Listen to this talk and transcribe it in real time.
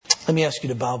Let me ask you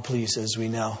to bow, please, as we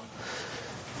now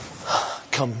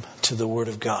come to the Word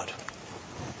of God.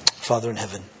 Father in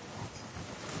heaven,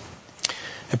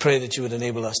 I pray that you would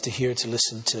enable us to hear, to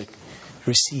listen, to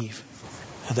receive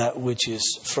that which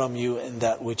is from you and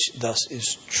that which thus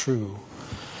is true.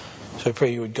 So I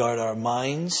pray you would guard our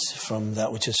minds from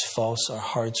that which is false, our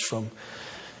hearts from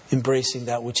embracing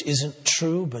that which isn't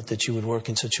true, but that you would work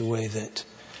in such a way that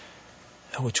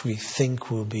which we think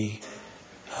will be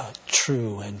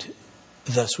true, and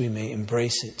thus we may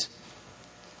embrace it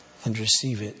and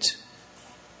receive it.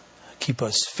 Keep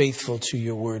us faithful to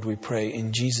your word, we pray,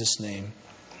 in Jesus' name.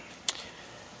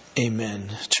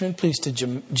 Amen. Turn please to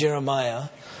Jeremiah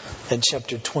and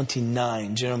chapter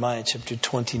 29. Jeremiah chapter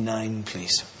 29,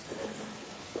 please.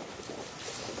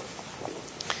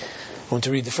 I want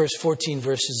to read the first 14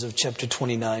 verses of chapter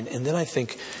 29, and then I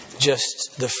think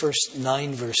just the first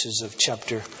 9 verses of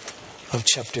chapter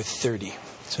 30.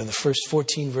 So the first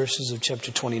 14 verses of chapter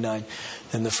 29,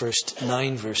 then the first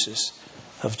 9 verses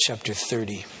of chapter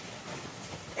 30.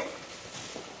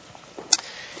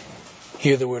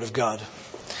 Hear the word of God.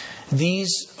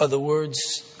 These are the words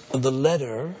of the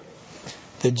letter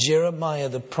that Jeremiah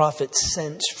the prophet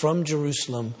sent from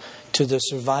Jerusalem to the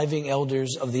surviving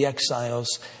elders of the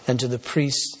exiles and to the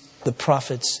priests, the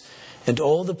prophets, and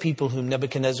all the people whom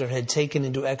Nebuchadnezzar had taken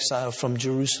into exile from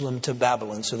Jerusalem to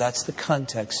Babylon. So that's the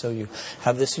context. So you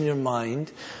have this in your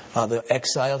mind. The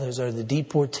exile, the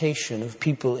deportation of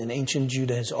people in ancient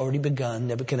Judah has already begun.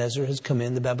 Nebuchadnezzar has come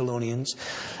in, the Babylonians,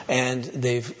 and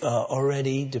they've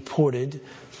already deported,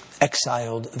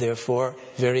 exiled, therefore,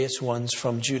 various ones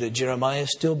from Judah. Jeremiah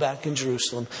is still back in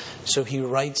Jerusalem, so he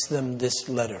writes them this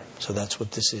letter. So that's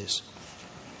what this is.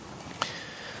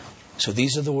 So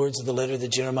these are the words of the letter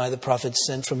that Jeremiah the prophet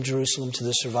sent from Jerusalem to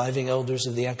the surviving elders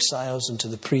of the exiles and to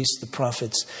the priests, the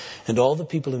prophets, and all the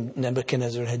people whom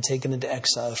Nebuchadnezzar had taken into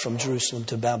exile from Jerusalem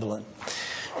to Babylon.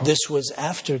 This was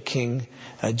after King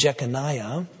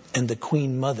Jeconiah and the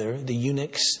queen mother, the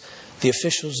eunuchs, the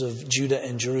officials of Judah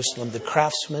and Jerusalem, the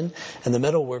craftsmen and the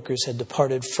metal workers had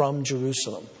departed from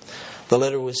Jerusalem. The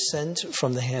letter was sent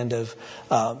from the hand of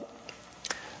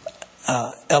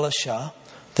Elisha,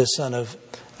 the son of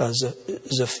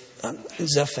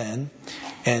Zaphan,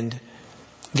 and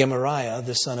Gemariah,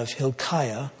 the son of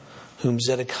Hilkiah, whom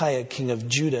Zedekiah, king of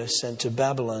Judah, sent to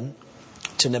Babylon,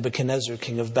 to Nebuchadnezzar,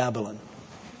 king of Babylon.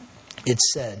 It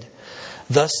said,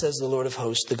 "Thus says the Lord of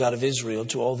hosts, the God of Israel,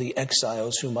 to all the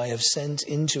exiles whom I have sent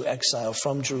into exile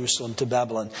from Jerusalem to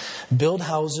Babylon. Build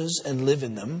houses and live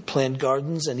in them, plant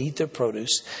gardens and eat their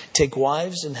produce, take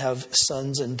wives and have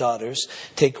sons and daughters,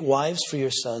 take wives for your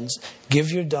sons,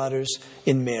 give your daughters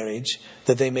in marriage,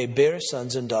 that they may bear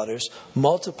sons and daughters,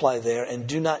 multiply there and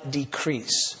do not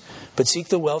decrease. But seek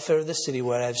the welfare of the city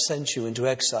where I have sent you into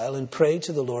exile, and pray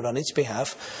to the Lord on its behalf,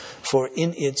 for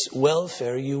in its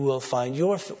welfare you will find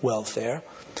your welfare.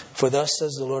 For thus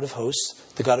says the Lord of hosts,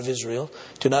 the God of Israel,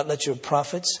 do not let your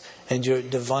prophets and your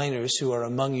diviners who are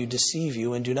among you deceive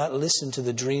you, and do not listen to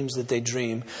the dreams that they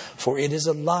dream, for it is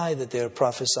a lie that they are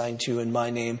prophesying to you in my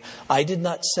name. I did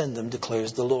not send them,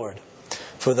 declares the Lord.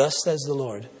 For thus says the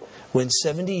Lord, when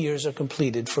 70 years are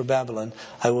completed for Babylon,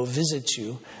 I will visit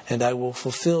you, and I will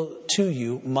fulfill to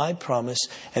you my promise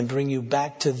and bring you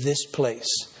back to this place.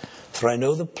 For I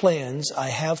know the plans I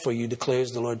have for you,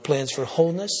 declares the Lord, plans for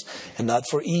wholeness and not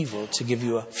for evil, to give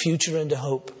you a future and a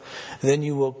hope. Then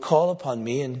you will call upon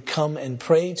me and come and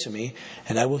pray to me,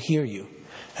 and I will hear you.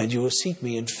 And you will seek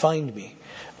me and find me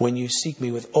when you seek me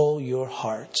with all your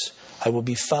heart. I will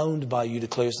be found by you,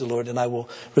 declares the Lord, and I will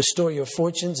restore your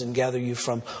fortunes and gather you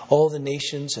from all the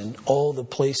nations and all the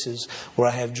places where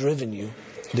I have driven you,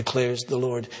 declares the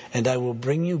Lord, and I will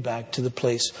bring you back to the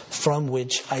place from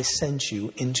which I sent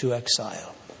you into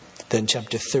exile." Then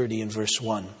chapter 30 and verse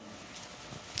 1.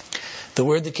 The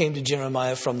word that came to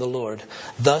Jeremiah from the Lord.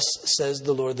 Thus says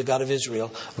the Lord, the God of Israel,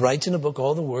 write in a book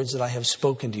all the words that I have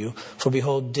spoken to you. For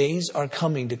behold, days are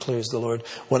coming, declares the Lord,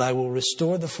 when I will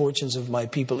restore the fortunes of my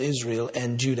people Israel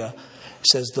and Judah,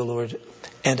 says the Lord,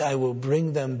 and I will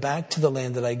bring them back to the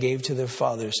land that I gave to their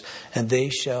fathers, and they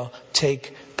shall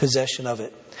take possession of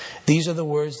it. These are the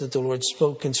words that the Lord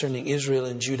spoke concerning Israel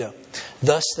and Judah.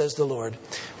 Thus says the Lord,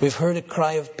 we've heard a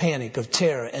cry of panic, of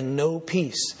terror, and no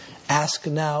peace. Ask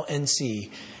now and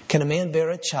see. Can a man bear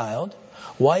a child?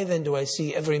 Why then do I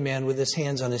see every man with his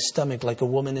hands on his stomach like a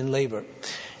woman in labor?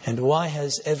 And why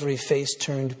has every face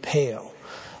turned pale?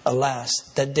 Alas,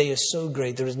 that day is so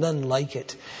great, there is none like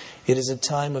it. It is a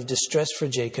time of distress for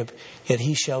Jacob, yet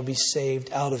he shall be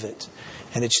saved out of it.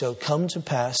 And it shall come to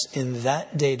pass in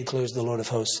that day, declares the Lord of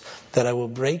hosts, that I will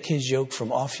break his yoke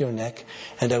from off your neck,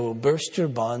 and I will burst your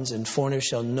bonds, and foreigners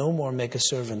shall no more make a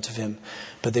servant of him.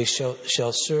 But they shall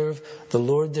serve the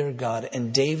Lord their God,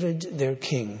 and David their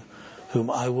king,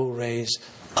 whom I will raise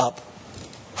up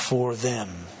for them.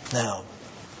 Now,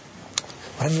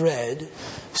 what I've read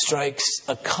strikes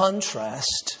a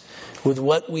contrast with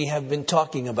what we have been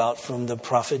talking about from the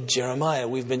prophet Jeremiah.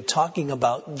 We've been talking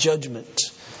about judgment.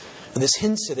 This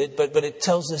hints at it, but it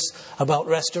tells us about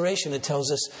restoration. It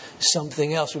tells us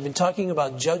something else. We've been talking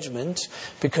about judgment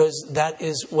because that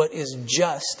is what is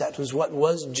just. That was what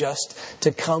was just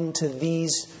to come to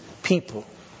these people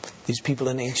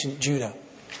in ancient Judah.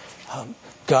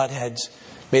 God had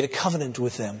made a covenant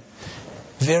with them.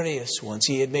 Various ones.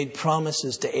 He had made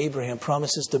promises to Abraham,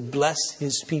 promises to bless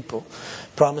his people,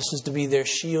 promises to be their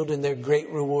shield and their great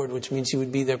reward, which means he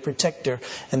would be their protector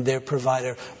and their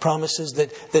provider. Promises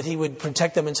that he would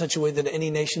protect them in such a way that any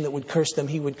nation that would curse them,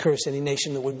 he would curse. Any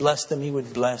nation that would bless them, he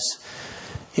would bless.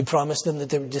 He promised them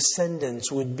that their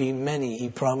descendants would be many. He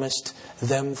promised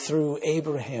them through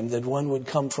Abraham that one would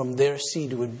come from their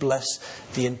seed who would bless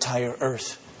the entire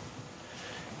earth.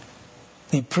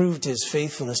 He proved his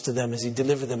faithfulness to them as he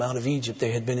delivered them out of Egypt.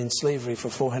 They had been in slavery for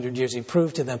 400 years. He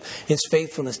proved to them his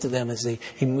faithfulness to them as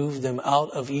he moved them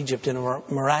out of Egypt in a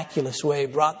miraculous way,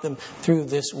 brought them through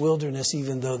this wilderness,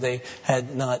 even though they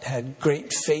had not had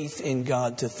great faith in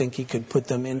God to think he could put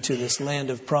them into this land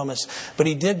of promise. But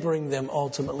he did bring them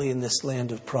ultimately in this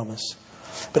land of promise.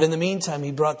 But in the meantime,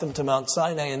 he brought them to Mount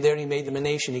Sinai, and there he made them a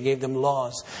nation. He gave them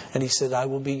laws. And he said, I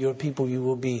will be your people, I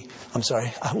will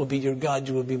be your God,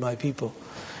 you will be my people.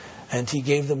 And he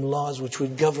gave them laws which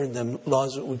would govern them,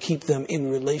 laws that would keep them in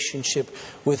relationship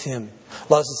with him.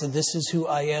 Laws that said, this is who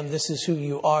I am, this is who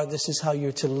you are, this is how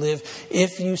you're to live.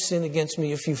 If you sin against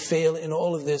me, if you fail in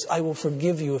all of this, I will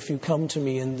forgive you if you come to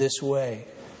me in this way.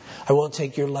 I won't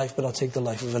take your life, but I'll take the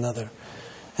life of another.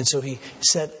 And so he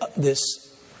set this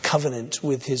covenant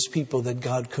with his people that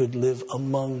God could live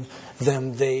among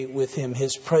them, they with him.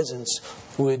 His presence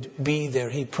would be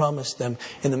there. He promised them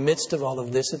in the midst of all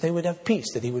of this that they would have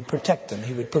peace, that he would protect them,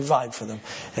 he would provide for them,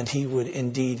 and he would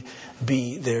indeed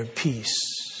be their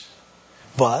peace.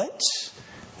 But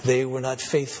they were not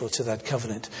faithful to that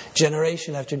covenant.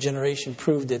 Generation after generation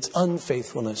proved its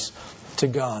unfaithfulness to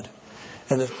God.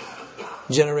 And the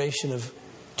generation of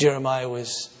Jeremiah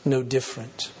was no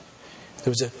different. There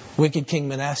was a wicked king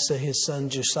Manasseh, his son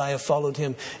Josiah followed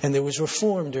him, and there was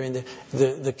reform during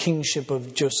the kingship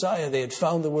of Josiah. They had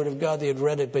found the word of God, they had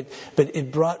read it, but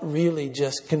it brought really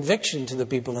just conviction to the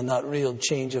people and not real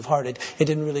change of heart. It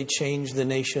didn't really change the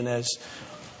nation as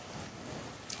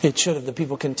it should have. The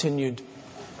people continued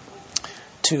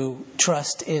to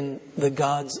trust in the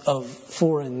gods of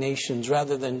foreign nations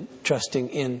rather than trusting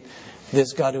in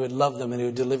this God who had loved them and who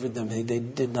had delivered them. They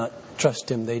did not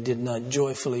trust him. They did not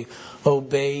joyfully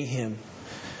obey him.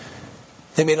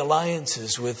 They made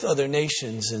alliances with other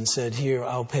nations and said, here,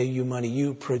 I'll pay you money.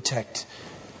 You protect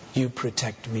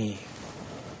me.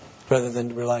 Rather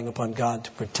than relying upon God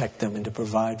to protect them and to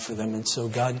provide for them. And so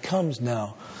God comes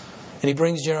now. And he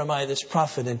brings Jeremiah, this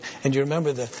prophet. And you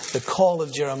remember the call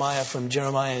of Jeremiah from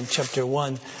Jeremiah in chapter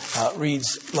 1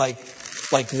 reads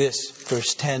like this,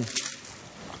 verse 10.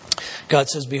 God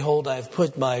says, behold, I have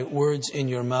put my words in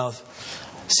your mouth.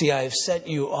 See, I have set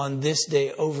you on this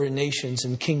day over nations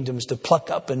and kingdoms to pluck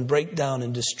up and break down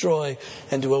and destroy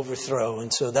and to overthrow.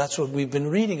 And so that's what we've been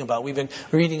reading about. We've been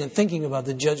reading and thinking about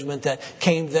the judgment that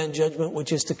came then, judgment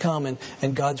which is to come,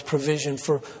 and God's provision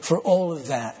for all of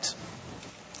that.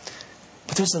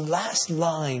 But there's a last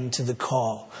line to the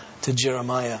call to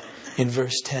Jeremiah in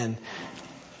verse 10.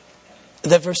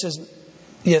 That verse says,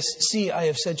 yes, see, I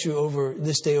have set you over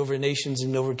this day over nations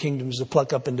and over kingdoms to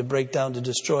pluck up and to break down, to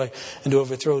destroy and to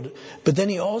overthrow. But then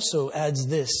he also adds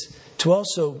this, to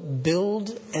also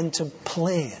build and to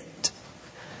plant.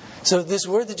 So this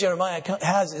word that Jeremiah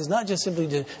has is not just simply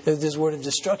this word of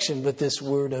destruction, but this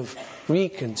word of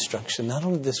reconstruction. Not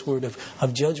only this word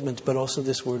of judgment, but also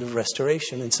this word of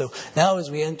restoration. And so now as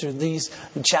we enter these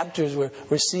chapters,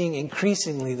 we're seeing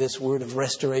increasingly this word of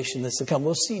restoration that's to come.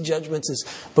 We'll see judgments.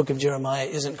 This book of Jeremiah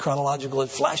isn't chronological. It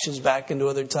flashes back into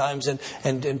other times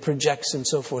and projects and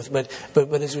so forth. But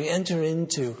as we enter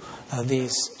into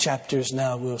these chapters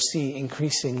now, we'll see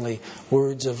increasingly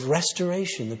words of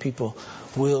restoration. The people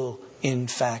will in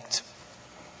fact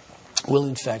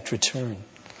return.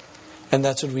 And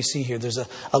that's what we see here. There's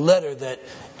a letter that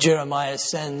Jeremiah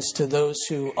sends to those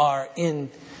who are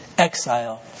in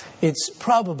exile. It's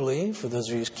probably, for those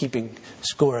of you keeping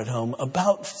score at home,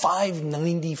 about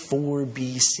 594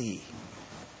 BC.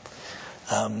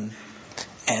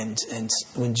 And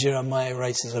when Jeremiah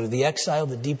writes this letter, the exile,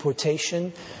 the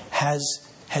deportation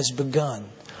has begun.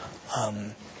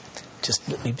 Just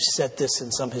let me set this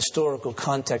in some historical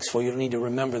context for you. You don't need to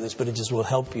remember this, but it just will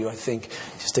help you, I think,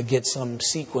 just to get some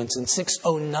sequence. In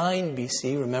 609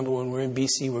 BC, remember when we're in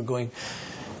BC, we're going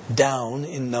down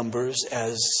in numbers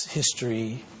as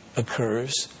history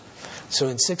occurs. So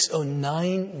in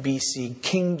 609 BC,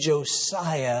 King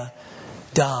Josiah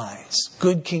dies.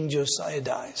 Good King Josiah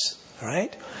dies. All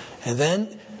right? And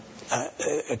then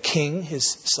a king,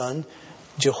 his son,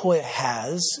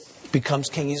 Jehoahaz, becomes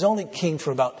king. He's only king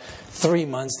for about 3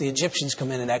 months. The Egyptians come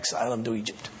in and exile him to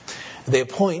Egypt. They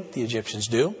appoint, the Egyptians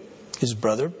do, his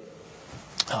brother,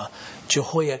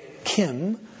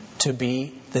 Jehoiakim, to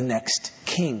be the next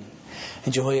king.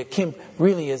 And Jehoiakim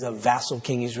really is a vassal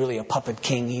king. He's really a puppet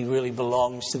king. He really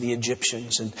belongs to the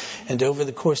Egyptians. And over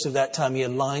the course of that time, he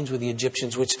aligns with the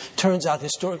Egyptians, which turns out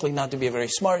historically not to be a very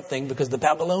smart thing because the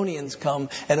Babylonians come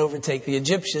and overtake the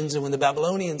Egyptians. And when the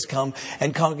Babylonians come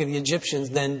and conquer the Egyptians,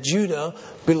 then Judah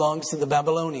belongs to the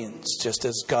Babylonians, just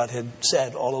as God had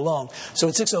said all along. So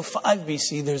in 605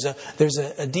 BC, there's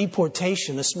a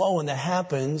deportation, a small one that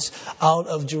happens out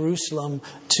of Jerusalem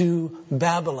to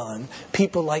Babylon.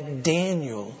 People like Daniel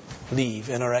leave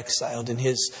and are exiled, and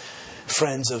his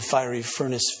friends of fiery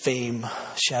furnace fame,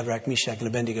 Shadrach, Meshach, and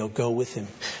Abednego, go with him.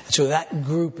 And so that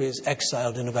group is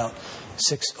exiled in about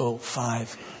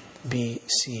 605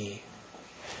 BC.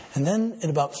 And then in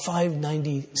about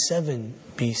 597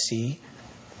 BC,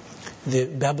 the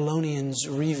Babylonians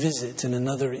revisit in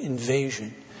another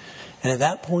invasion. And at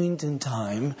that point in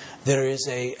time, there is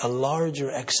a larger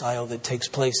exile that takes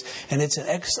place. And it's an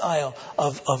exile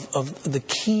of the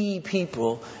key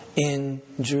people in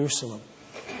Jerusalem.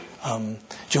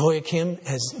 Jehoiakim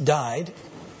has died.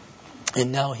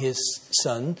 And now his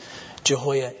son,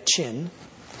 Jehoiachin,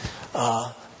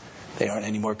 they aren't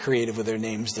any more creative with their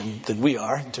names than we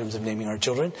are in terms of naming our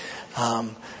children.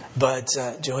 But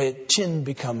Jehoiachin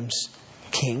becomes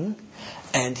king.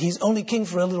 And he's only king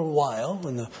for a little while.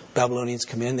 When the Babylonians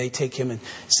come in, they take him and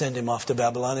send him off to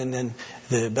Babylon. And then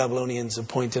the Babylonians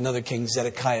appoint another king,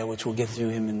 Zedekiah, which we'll get to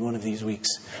him in one of these weeks.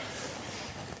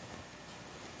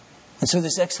 And so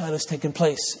this exile has taken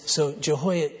place. So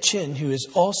Jehoiachin, who is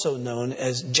also known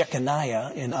as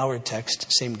Jeconiah in our text,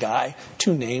 same guy,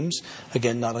 2 names,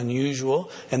 again, not unusual,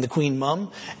 and the queen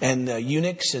mum, and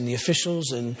eunuchs, and the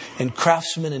officials, and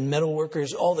craftsmen, and metal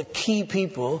workers, all the key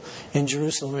people in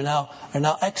Jerusalem are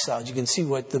now exiled. You can see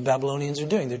what the Babylonians are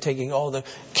doing. They're taking all the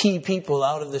key people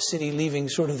out of the city, leaving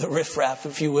sort of the riffraff,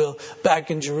 if you will,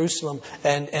 back in Jerusalem,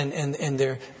 and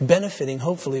they're benefiting,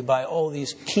 hopefully, by all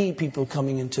these key people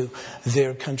coming into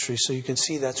their country. So you can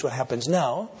see that's what happens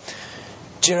now.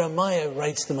 Jeremiah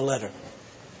writes them a letter.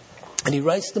 And he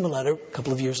writes them a letter, a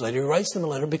couple of years later, he writes them a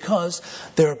letter because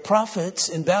there are prophets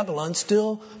in Babylon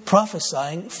still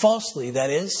prophesying falsely. That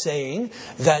is, saying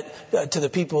that to the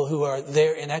people who are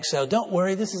there in exile, don't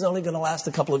worry, this is only going to last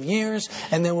a couple of years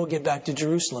and then we'll get back to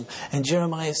Jerusalem. And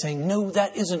Jeremiah is saying, no,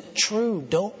 that isn't true.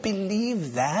 Don't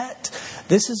believe that.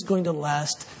 This is going to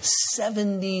last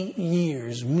 70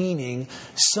 years, meaning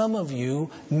some of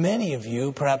you, many of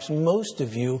you, perhaps most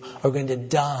of you are going to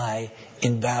die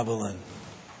in Babylon.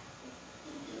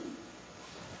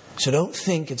 So don't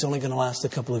think it's only going to last a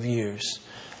couple of years.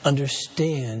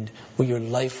 Understand what your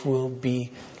life will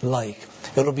be like.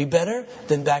 It'll be better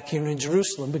than back here in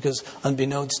Jerusalem because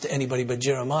unbeknownst to anybody but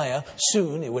Jeremiah,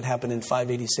 soon, it would happen in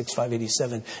 586,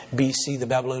 587 BC, the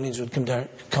Babylonians would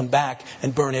come back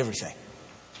and burn everything.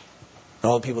 And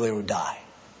all the people there would die.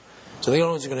 So the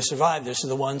only ones who are going to survive this are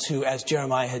the ones who, as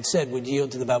Jeremiah had said, would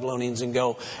yield to the Babylonians and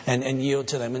go and yield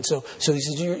to them. And so he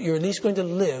says, you're at least going to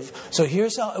live. So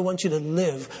here's how I want you to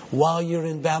live while you're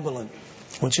in Babylon.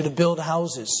 I want you to build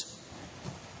houses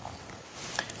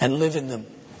and live in them.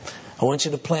 I want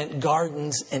you to plant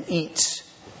gardens and eat.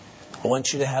 I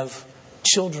want you to have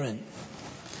children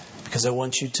because I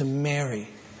want you to marry.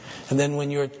 And then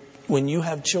when you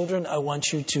have children, I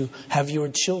want you to have your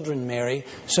children marry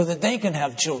so that they can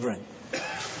have children.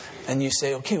 And you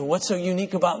say, okay, well, what's so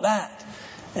unique about that?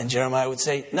 And Jeremiah would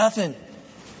say, nothing.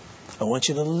 I want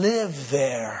you to live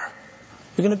there.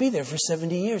 You're going to be there for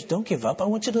 70 years. Don't give up. I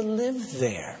want you to live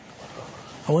there.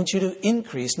 I want you to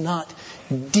increase, not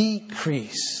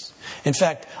decrease. In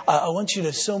fact, I want you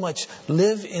to so much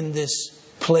live in this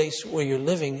place where you're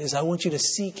living is I want you to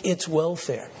seek its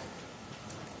welfare.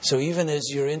 So even as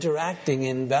you're interacting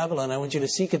in Babylon, I want you to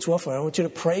seek its welfare. I want you to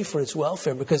pray for its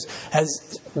welfare, because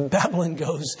as Babylon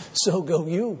goes, so go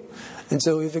you. And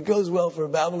so if it goes well for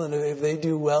Babylon, if they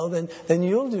do well, then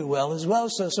you'll do well as well.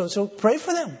 So pray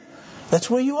for them. That's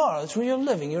where you are. That's where you're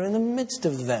living. You're in the midst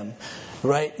of them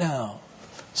right now.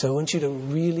 So I want you to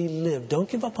really live. Don't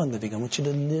give up on living. I want you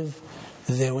to live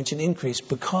there. I want you to increase,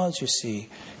 because, you see,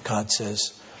 God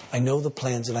says, I know the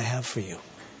plans that I have for you.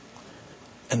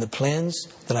 And the plans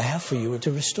that I have for you are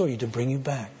to restore you, to bring you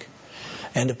back.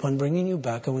 And upon bringing you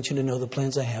back, I want you to know the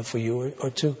plans I have for you are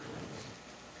to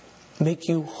make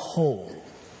you whole.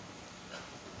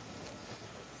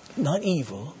 Not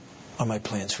evil are my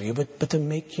plans for you, but to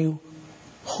make you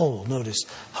whole. Notice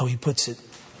how he puts it.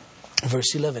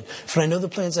 Verse 11. For I know the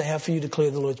plans I have for you,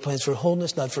 declare the Lord's plans, for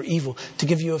wholeness, not for evil, to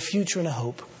give you a future and a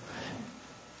hope.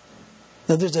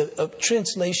 Now there's a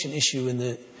translation issue in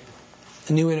the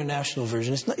New International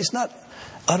Version. It's not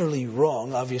utterly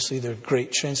wrong. Obviously, there are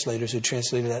great translators who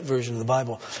translated that version of the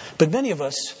Bible. But many of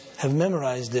us have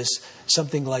memorized this,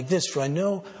 something like this. For I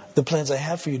know the plans I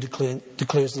have for you,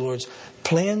 declares the Lord's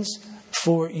plans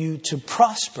for you to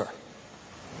prosper.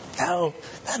 Now,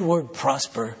 that word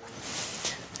prosper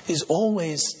is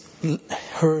always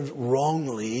heard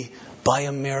wrongly by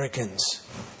Americans.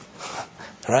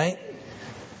 Right?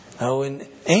 Now, when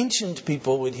ancient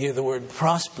people would hear the word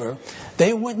prosper,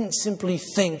 they wouldn't simply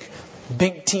think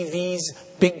big TVs,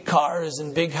 big cars,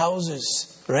 and big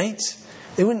houses, right?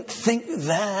 They wouldn't think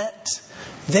that.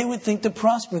 They would think to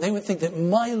prosper. They would think that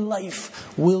my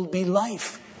life will be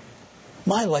life.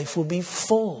 My life will be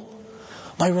full.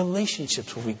 My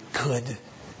relationships will be good.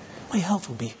 My health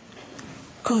will be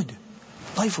good.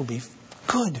 Life will be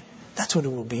good. That's what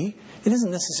it will be. It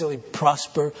isn't necessarily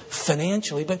prosper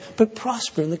financially, but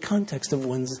prosper in the context of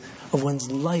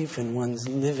one's life and one's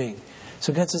living.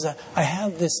 So God says, I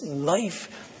have this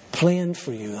life planned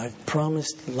for you. I've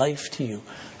promised life to you.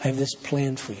 I have this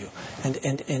planned for you. And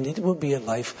it will be a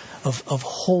life of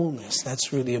wholeness.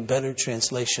 That's really a better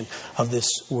translation of this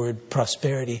word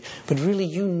prosperity. But really,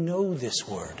 you know this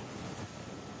word,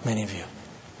 many of you.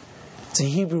 It's a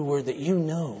Hebrew word that you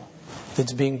know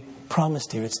that's being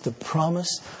promised here. It's the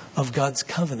promise of God's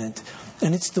covenant.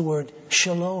 And it's the word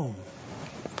shalom.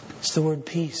 It's the word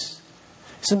peace.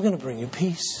 So I'm going to bring you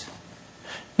peace.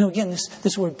 Now again,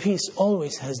 this word peace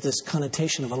always has this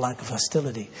connotation of a lack of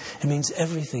hostility. It means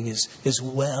everything is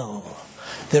well.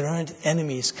 There aren't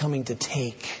enemies coming to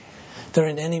take. There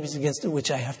aren't enemies against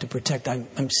which I have to protect.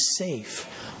 I'm safe.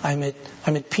 I'm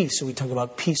at peace. So we talk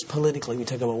about peace politically. We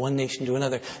talk about one nation to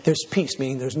another. There's peace,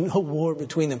 meaning there's no war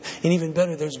between them. And even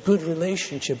better, there's good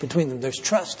relationship between them. There's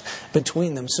trust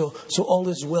between them. So all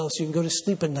is well. So you can go to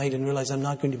sleep at night and realize I'm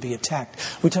not going to be attacked.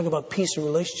 We talk about peace and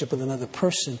relationship with another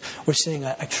person. We're saying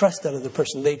I trust that other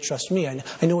person. They trust me. I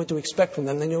know what to expect from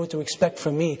them. They know what to expect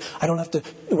from me. I don't have to,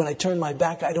 when I turn my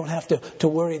back, I don't have to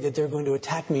worry that they're going to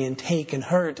attack me and take and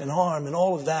hurt and harm and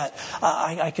all of that.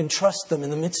 I can trust them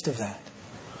in the midst of that.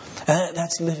 And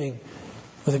that's living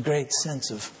with a great sense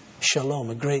of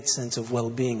shalom, a great sense of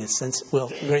well-being, a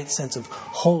great sense of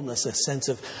wholeness, a sense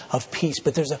of peace.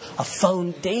 But there's a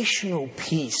foundational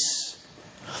peace.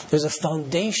 There's a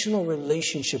foundational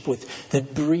relationship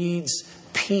that breeds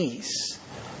peace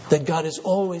that God is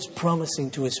always promising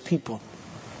to His people.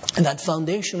 And that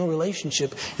foundational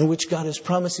relationship in which God is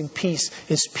promising peace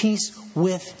is peace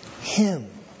with Him.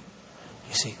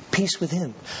 You see, peace with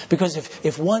Him. Because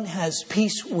if one has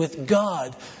peace with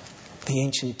God, the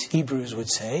ancient Hebrews would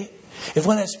say, if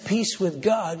one has peace with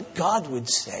God, God would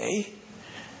say,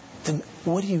 then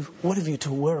what have you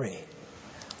to worry?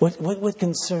 What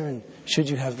concern should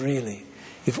you have really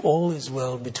if all is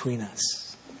well between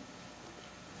us?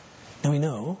 Now we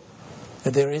know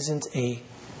that there isn't a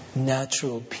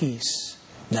natural peace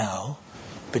now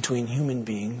between human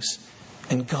beings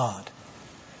and God.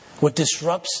 What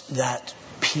disrupts that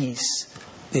peace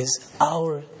is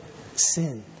our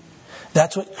sin.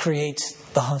 That's what creates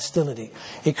the hostility.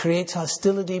 It creates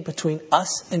hostility between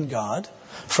us and God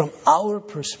from our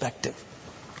perspective.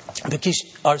 Because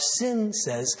our sin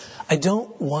says, I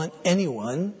don't want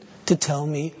anyone to tell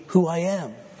me who I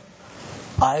am.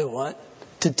 I want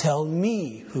to tell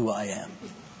me who I am.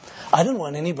 I don't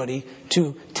want anybody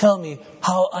to tell me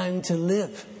how I'm to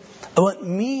live. I want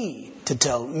me to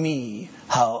tell me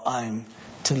how I'm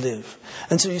to live.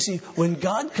 And so you see, when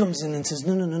God comes in and says,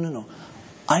 no,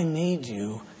 I made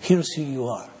you, here's who you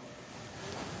are.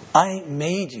 I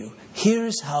made you,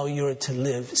 here's how you're to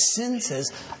live. Sin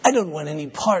says, I don't want any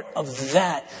part of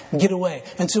that. Get away.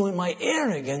 And so in my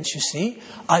arrogance, you see,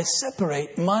 I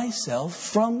separate myself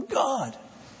from God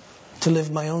to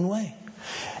live my own way.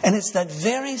 And it's that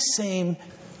very same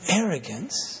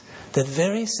arrogance, that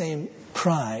very same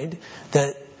pride,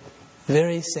 that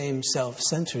very same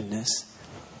self-centeredness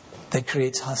that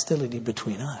creates hostility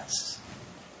between us.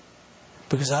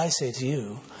 Because I say to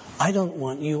you, I don't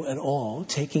want you at all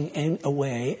taking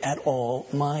away at all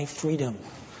my freedom.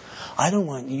 I don't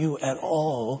want you at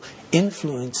all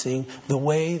influencing the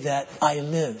way that I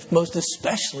live. Most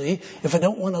especially if I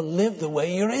don't want to live the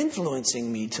way you're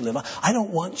influencing me to live. I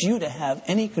don't want you to have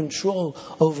any control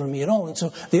over me at all. And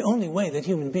so the only way that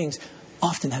human beings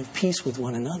often have peace with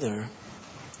one another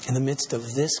in the midst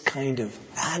of this kind of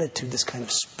attitude, this kind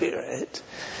of spirit,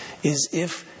 is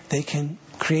if they can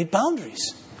create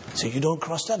boundaries. So you don't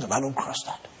cross that, and I don't cross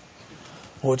that.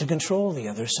 Or to control the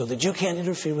other so that you can't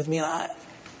interfere with me and I.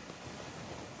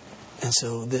 And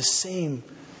so this same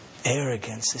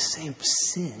arrogance, this same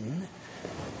sin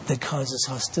that causes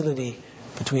hostility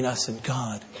between us and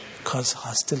God, causes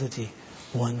hostility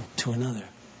one to another.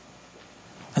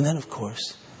 And then, of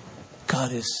course,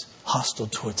 God is hostile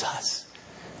towards us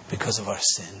because of our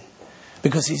sin.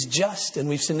 Because He's just and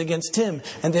we've sinned against Him.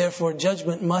 And therefore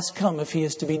judgment must come if He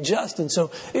is to be just. And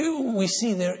so we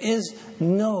see there is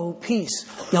no peace.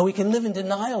 Now we can live in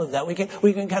denial of that. We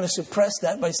can kind of suppress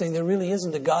that by saying there really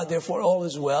isn't a God, therefore all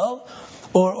is well.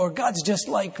 Or God's just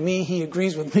like me. He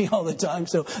agrees with me all the time.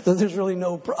 So there's really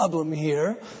no problem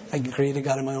here. I can create a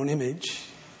God in my own image.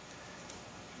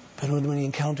 But when we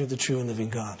encounter the true and living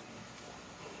God,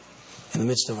 in the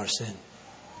midst of our sin,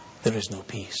 there is no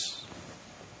peace.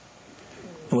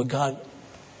 And what God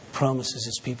promises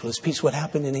His people is peace. What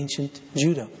happened in ancient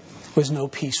Judah was no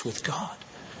peace with God.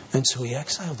 And so He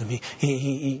exiled them.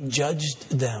 He judged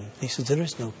them. He said, there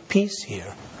is no peace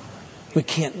here. We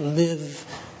can't live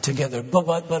together.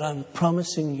 But I'm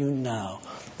promising you now,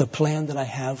 the plan that I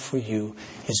have for you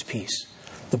is peace.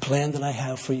 The plan that I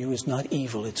have for you is not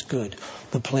evil, it's good.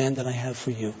 The plan that I have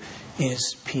for you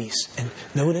is peace. And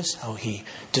notice how He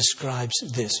describes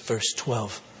this, verse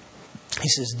 12. He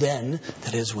says, then,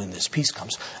 that is when this peace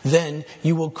comes, then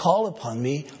you will call upon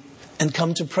me and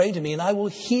come to pray to me, and I will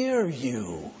hear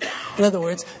you. In other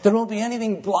words, there won't be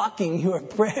anything blocking your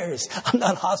prayers. I'm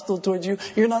not hostile towards you.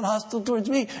 You're not hostile towards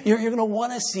me. You're going to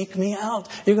want to seek me out.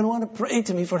 You're going to want to pray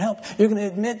to me for help. You're going to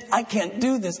admit, I can't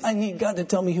do this. I need God to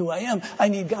tell me who I am. I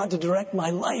need God to direct my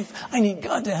life. I need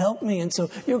God to help me. And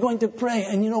so you're going to pray.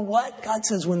 And you know what? God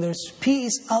says, when there's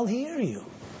peace, I'll hear you.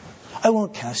 I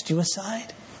won't cast you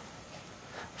aside.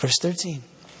 Verse 13,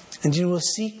 and you will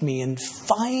seek me and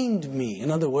find me. In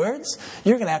other words,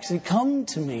 you're going to actually come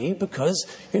to me because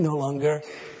you're no longer,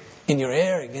 in your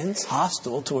arrogance,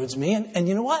 hostile towards me. And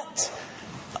you know what?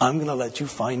 I'm going to let you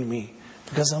find me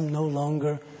because I'm no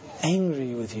longer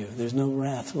angry with you. There's no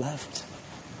wrath left.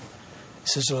 He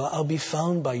says, well, I'll be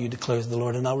found by you, declares the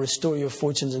Lord, and I'll restore your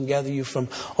fortunes and gather you from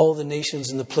all the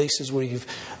nations and the places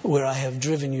where I have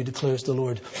driven you, declares the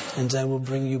Lord, and I will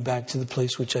bring you back to the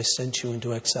place which I sent you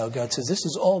into exile. God says, this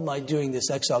is all my doing,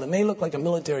 this exile. It may look like a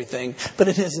military thing, but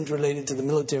it isn't related to the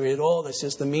military at all. That's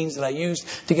just the means that I used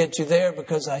to get you there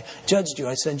because I judged you.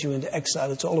 I sent you into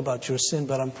exile. It's all about your sin,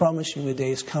 but I'm promising the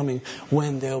day is coming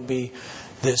when there'll be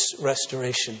this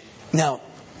restoration. Now,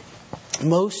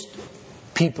 most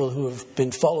people who have been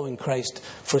following Christ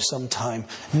for some time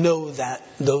know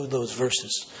those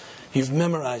verses. You've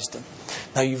memorized them.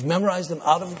 Now you've memorized them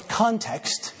out of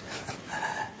context.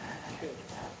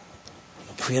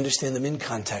 If we understand them in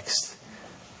context,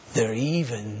 they're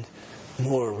even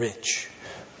more rich.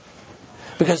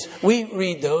 Because we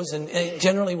read those, and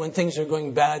generally when things are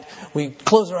going bad, we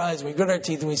close our eyes, we grit our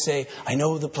teeth, and we say, I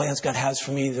know the plans God has for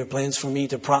me. They're plans for me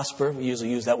to prosper. We usually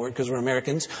use that word because we're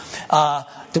Americans.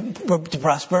 To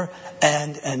prosper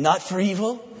and not for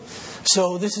evil.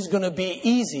 So this is going to be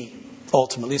easy,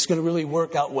 ultimately. It's going to really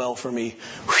work out well for me.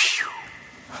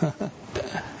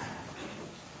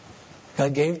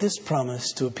 God gave this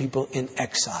promise to a people in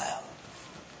exile.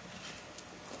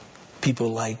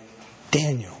 People like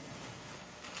Daniel,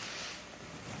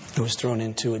 who was thrown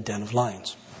into a den of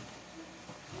lions.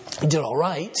 He did all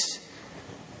right.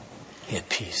 He had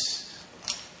peace.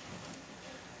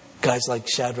 Guys like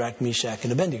Shadrach, Meshach,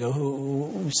 and Abednego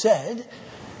who said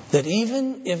that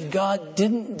even if God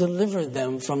didn't deliver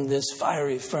them from this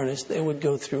fiery furnace, they would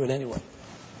go through it anyway.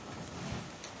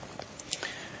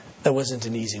 That wasn't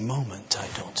an easy moment, I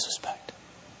don't suspect.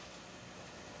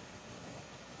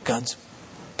 God's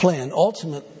plan,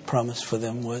 ultimate promise for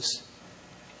them was,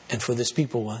 and for this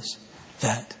people was,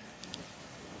 that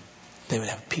they would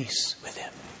have peace with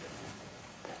Him.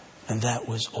 And that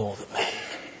was all that mattered.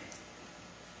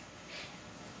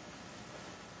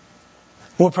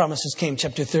 More promises came.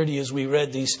 Chapter 30, as we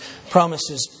read these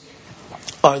promises,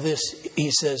 are this, he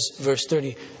says, verse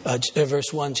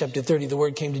 1, chapter 30, the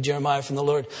word came to Jeremiah from the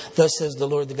Lord. Thus says the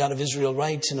Lord, the God of Israel,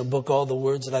 writes in a book all the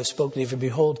words that I've spoken to you. For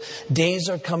behold, days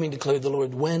are coming, declared the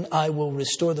Lord, when I will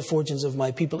restore the fortunes of my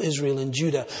people Israel and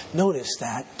Judah. Notice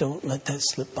that. Don't let that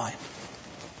slip by.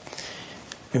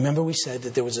 Remember we said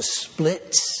that there was a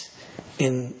split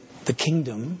in the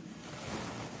kingdom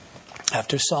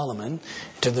after Solomon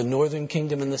to the northern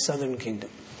kingdom and the southern kingdom.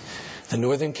 The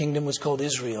northern kingdom was called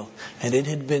Israel, and it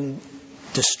had been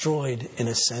destroyed, in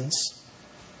a sense,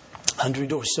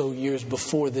 100 or so years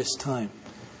before this time.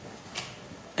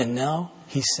 And now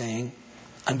he's saying,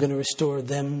 I'm going to restore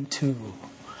them too.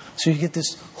 So you get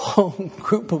this whole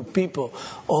group of people,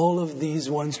 all of these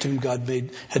ones to whom God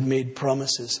had made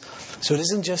promises. So it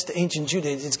isn't just ancient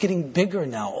Judah, it's getting bigger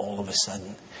now all of a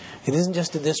sudden. It isn't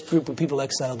just this group of people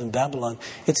exiled in Babylon,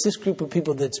 it's this group of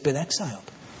people that's been exiled,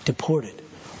 deported.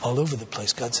 All over the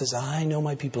place. God says, I know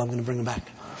my people. I'm going to bring them back.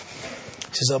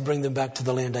 He says, I'll bring them back to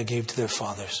the land I gave to their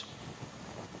fathers.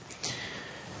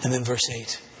 And then verse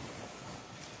 8.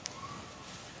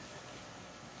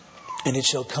 And it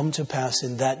shall come to pass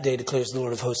in that day, declares the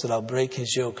Lord of hosts, that I'll break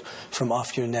his yoke from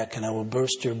off your neck, and I will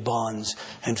burst your bonds,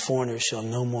 and foreigners shall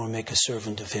no more make a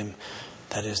servant of him.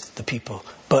 That is the people.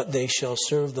 But they shall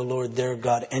serve the Lord their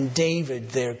God and David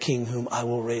their king, whom I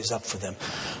will raise up for them.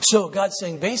 So God's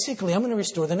saying, basically, I'm going to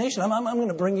restore the nation. I'm going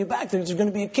to bring you back. There's going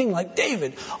to be a king like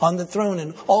David on the throne,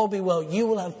 and all be well. You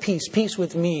will have peace. Peace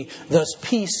with me. Thus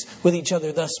peace with each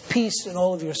other. Thus peace in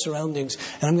all of your surroundings.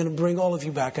 And I'm going to bring all of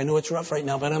you back. I know it's rough right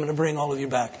now, but I'm going to bring all of you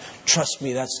back. Trust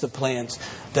me, that's the plans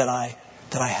that I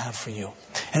have for you.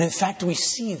 And in fact, we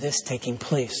see this taking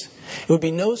place. It would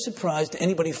be no surprise to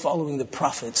anybody following the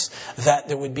prophets that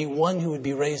there would be one who would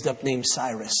be raised up named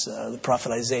Cyrus. The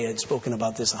prophet Isaiah had spoken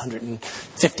about this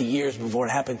 150 years before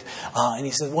it happened. And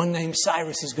he said, one named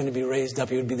Cyrus is going to be raised up.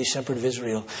 He would be the shepherd of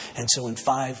Israel. And so in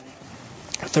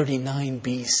 539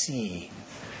 BC,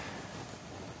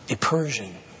 a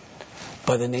Persian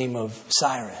by the name of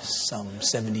Cyrus, some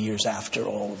 70 years after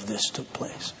all of this took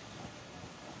place,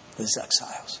 this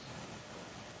exiles.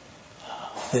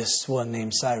 This one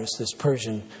named Cyrus, this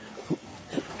Persian,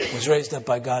 was raised up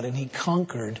by God, and he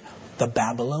conquered the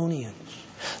Babylonians.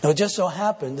 Now, it just so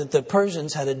happened that the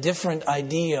Persians had a different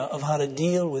idea of how to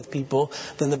deal with people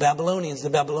than the Babylonians. The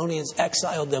Babylonians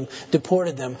exiled them,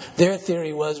 deported them. Their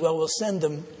theory was, well, we'll send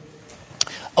them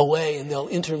away, and they'll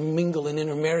intermingle and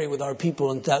intermarry with our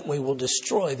people, and that way we'll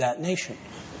destroy that nation.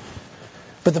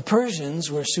 But the Persians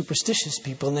were superstitious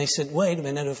people, and they said, wait a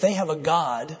minute, if they have a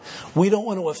god, we don't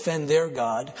want to offend their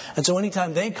god. And so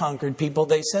anytime they conquered people,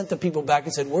 they sent the people back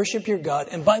and said, worship your God.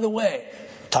 And by the way,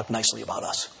 talk nicely about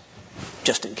us,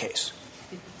 just in case.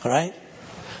 All right?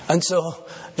 And so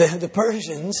the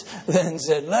Persians then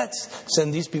said, let's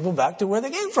send these people back to where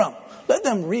they came from. Let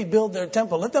them rebuild their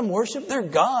temple. Let them worship their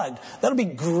God. That'll be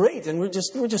great. And we're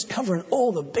just covering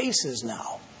all the bases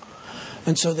now.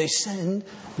 And so they send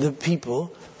the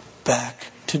people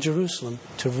back to Jerusalem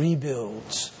to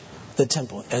rebuild the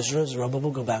temple. Ezra,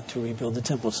 Zerubbabel go back to rebuild the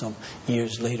temple. Some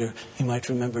years later, you might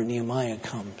remember Nehemiah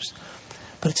comes.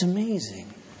 But it's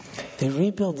amazing. They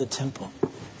rebuild the temple.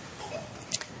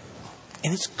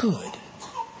 And it's good,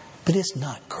 but it's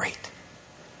not great.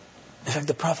 In fact,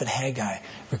 the prophet Haggai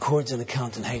records an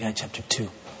account in Haggai chapter 2.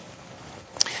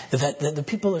 That the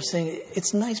people are saying,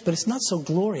 it's nice, but it's not so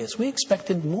glorious. We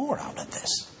expected more out of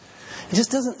this. It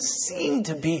just doesn't seem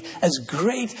to be as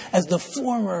great as the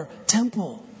former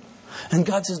temple. And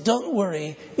God says, don't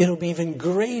worry, it'll be even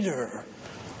greater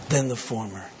than the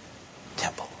former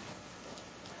temple.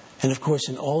 And of course,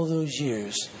 in all those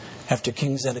years, after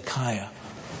King Zedekiah,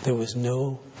 there was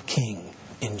no king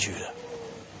in Judah.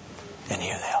 And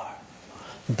here they are.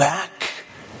 Back.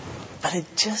 But it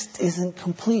just isn't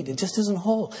complete. It just isn't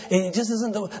whole. It just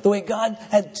isn't the way God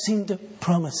had seemed to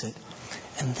promise it.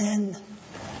 And then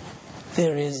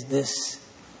there is this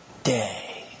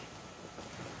day.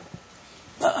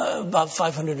 About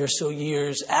 500 or so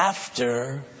years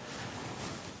after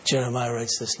Jeremiah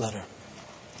writes this letter.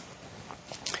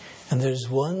 And there's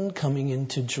one coming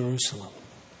into Jerusalem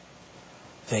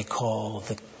they call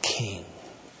the King.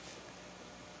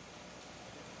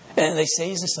 And they say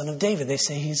he's the son of David. They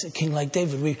say he's a king like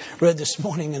David. We read this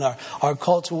morning in our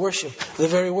call to worship the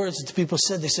very words that the people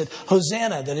said. They said,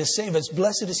 Hosanna, that is, save us.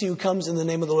 Blessed is he who comes in the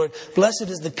name of the Lord. Blessed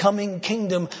is the coming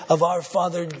kingdom of our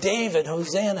father David.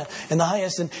 Hosanna in the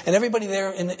highest. And everybody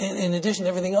there, in addition to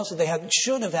everything else that they had,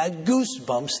 should have had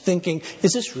goosebumps thinking,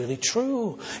 is this really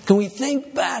true? Can we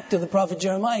think back to the prophet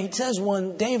Jeremiah? He says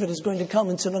one, David is going to come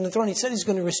and sit on the throne. He said he's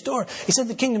going to restore. He said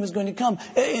the kingdom is going to come.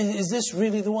 Is this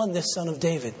really the one, this son of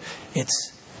David?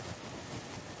 It's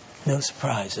No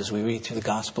surprise as we read through the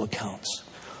gospel accounts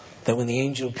that when the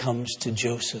angel comes to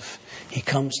Joseph, he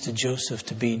comes to Joseph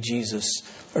to be Jesus'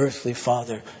 earthly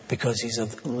father because he's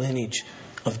of the lineage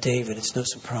of David. It's no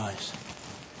surprise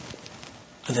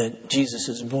that Jesus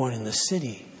is born in the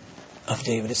city of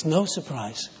David. It's no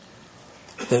surprise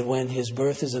that when his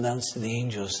birth is announced to the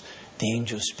angels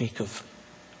speak of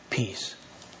peace.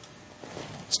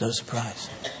 It's no surprise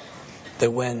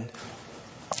that when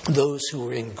those who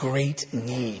were in great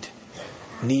need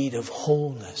of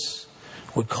wholeness,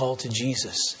 would call to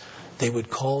Jesus, they would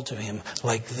call to him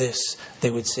like this. They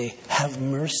would say, "Have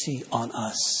mercy on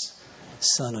us,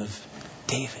 Son of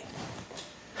David."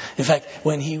 In fact,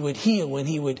 when he would heal, when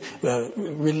he would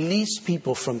release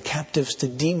people from captives to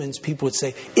demons, people would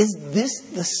say, "Is this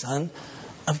the Son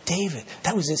of David?"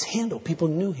 That was his handle. People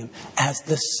knew him as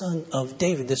the Son of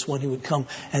David, this one who would come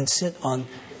and sit on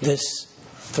this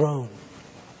throne.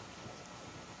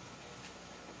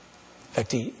 In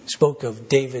fact, he spoke of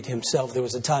David himself. There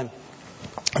was a time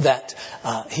that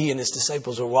he and his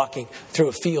disciples were walking through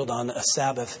a field on a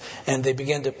Sabbath, and they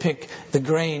began to pick the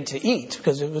grain to eat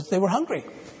because they were hungry.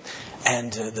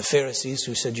 And the Pharisees,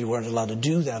 who said you weren't allowed to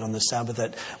do that on the Sabbath,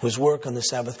 that was work on the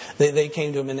Sabbath, they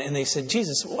came to him and they said,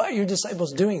 "Jesus, why are your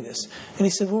disciples doing this?" And he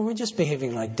said, "Well, we're just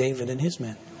behaving like David and his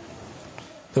men."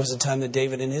 There was a time that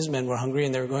David and his men were hungry,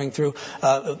 and they were going through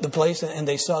the place, and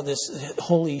they saw this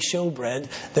holy showbread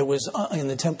that was in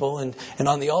the temple and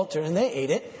on the altar, and they ate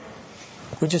it.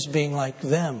 We're just being like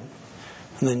them.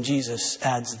 And then Jesus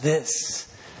adds this.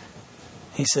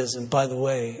 He says, "And by the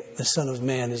way, the Son of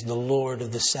Man is the Lord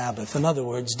of the Sabbath." In other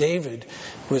words, David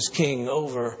was king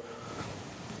over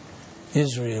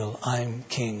Israel. I'm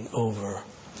king over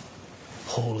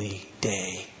holy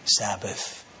day,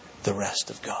 Sabbath, the rest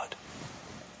of God.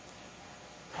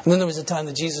 And then there was a time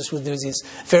that Jesus was with these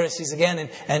Pharisees again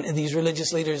and these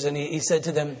religious leaders, and he said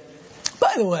to them,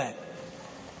 "By the way,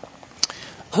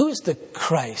 who is the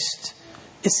Christ?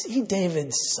 Is he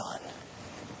David's son?"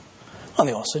 And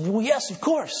they all said, "Well, yes, of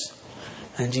course."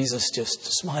 And Jesus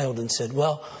just smiled and said,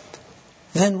 "Well,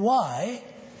 then why,"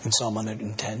 in Psalm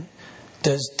 110,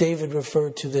 "does David refer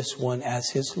to this one as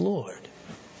his Lord?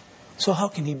 So how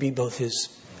can he be both his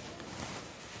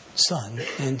son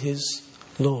and his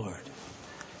Lord?"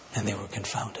 And they were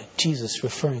confounded. Jesus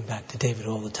referring back to David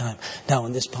all the time. Now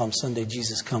on this Palm Sunday,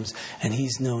 Jesus comes and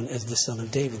he's known as the Son of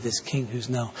David, this king who's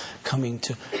now coming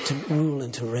to rule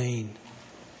and to reign.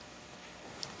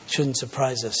 It shouldn't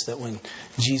surprise us that when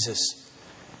Jesus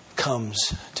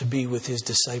comes to be with his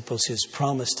disciples, his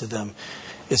promise to them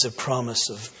is a promise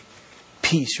of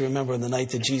peace. You remember on the night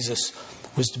that Jesus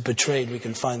was betrayed, we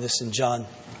can find this in John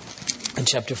in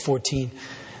chapter 14.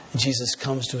 Jesus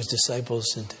comes to his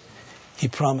disciples and He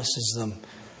promises them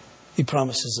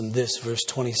this, verse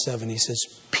 27. He says,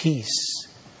 "Peace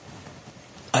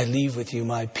I leave with you,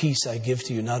 my peace I give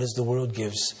to you, not as the world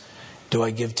gives, do I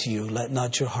give to you. Let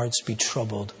not your hearts be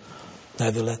troubled,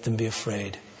 neither let them be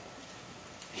afraid."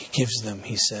 He gives them,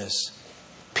 he says,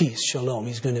 peace, shalom.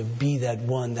 He's going to be that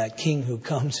one, that king who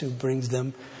comes, who brings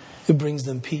them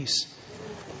peace.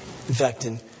 In fact,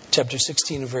 in chapter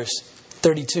 16 and verse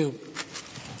 32,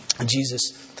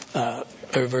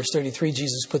 verse 33,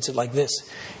 Jesus puts it like this.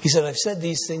 He said, "I've said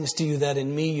these things to you that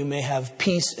in me you may have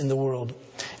peace in the world.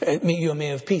 You may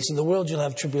have peace. In the world you'll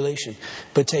have tribulation.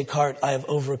 But take heart, I have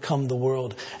overcome the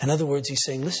world." In other words, he's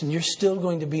saying, listen, you're still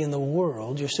going to be in the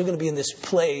world. You're still going to be in this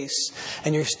place.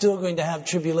 And you're still going to have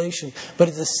tribulation. But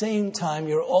at the same time,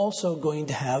 you're also going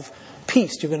to have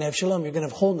peace. You're going to have shalom. You're going to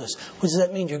have wholeness. What does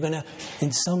that mean? You're going to,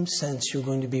 in some sense, you're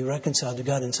going to be reconciled to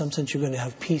God. In some sense, you're going to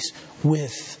have peace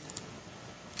with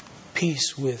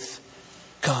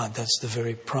God. That's the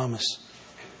very promise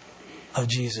of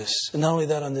Jesus. And not only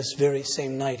that, on this very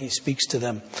same night, he speaks to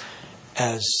them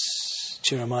as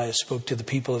Jeremiah spoke to the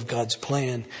people of God's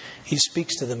plan. He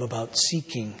speaks to them about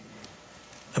seeking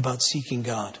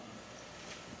God.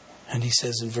 And he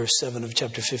says in verse 7 of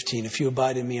chapter 15, "If you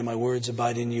abide in me and my words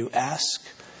abide in you, ask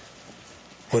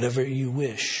whatever you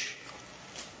wish,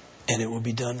 and it will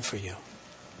be done for you."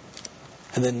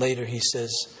 And then later he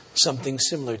says something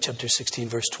similar, chapter 16,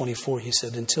 verse 24. He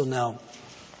said, "Until now,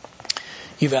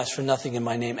 you've asked for nothing in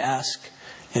my name. Ask,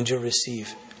 and you'll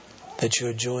receive, that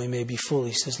your joy may be full."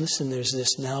 He says, listen, there's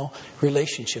this now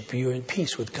relationship. You're in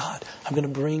peace with God. I'm going to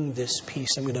bring this peace.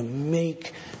 I'm going to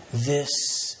make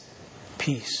this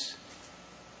peace.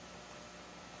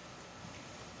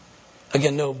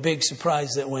 Again, no big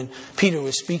surprise that when Peter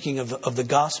was speaking of the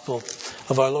gospel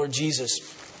of our Lord Jesus,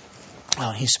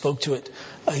 he spoke to it.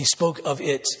 He spoke of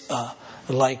it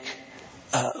like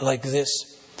this.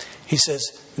 He says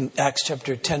in Acts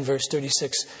chapter 10, verse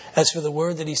 36, "As for the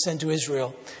word that he sent to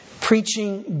Israel,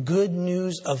 preaching good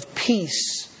news of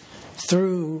peace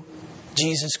through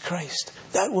Jesus Christ.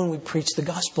 That when we preach the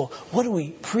gospel, what are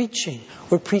we preaching?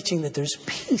 We're preaching that there's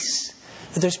peace.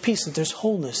 That there's peace, that there's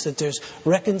wholeness, that there's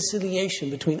reconciliation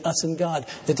between us and God,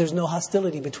 that there's no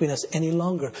hostility between us any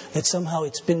longer, that somehow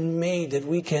it's been made that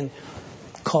we can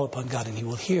call upon God and He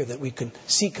will hear, that we can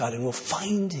seek God and we'll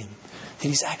find Him, that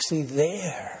He's actually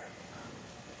there.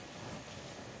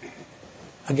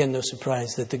 Again, no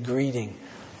surprise that the greeting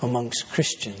amongst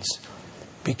Christians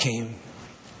became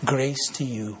grace to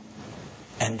you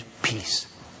and peace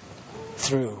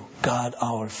through God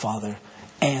our Father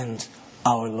and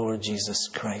our Lord Jesus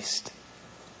Christ.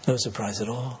 No surprise at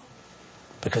all,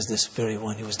 because this very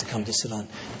one who was to come to sit on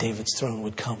David's throne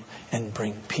would come and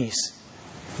bring peace.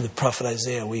 The prophet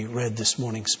Isaiah we read this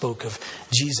morning spoke of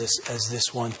Jesus as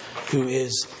this one who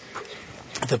is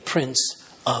the Prince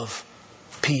of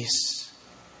Peace.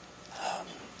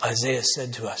 Isaiah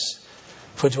said to us,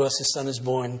 "For to us a son is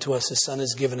born, to us a son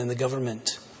is given, and the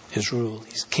government, His rule,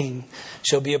 He's king,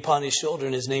 shall be upon His shoulder,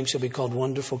 and His name shall be called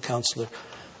Wonderful Counselor,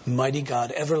 Mighty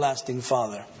God, Everlasting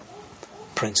Father,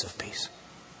 Prince of Peace.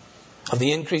 Of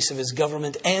the increase of His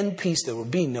government and peace there will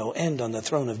be no end on the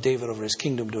throne of David over His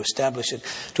kingdom, to establish it,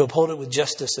 to uphold it with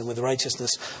justice and with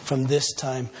righteousness from this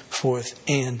time forth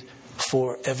and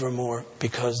forevermore,"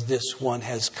 because this one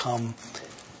has come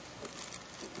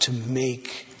to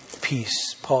make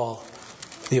peace. Paul,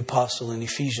 the apostle in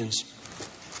Ephesians,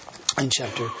 in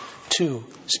chapter 2,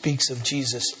 speaks of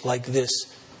Jesus like this,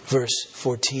 verse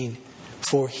 14.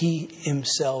 "For He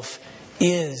Himself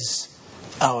is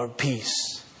our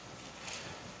peace."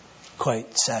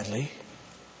 Quite sadly,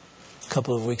 a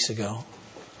couple of weeks ago,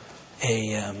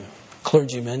 a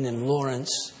clergyman in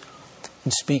Lawrence,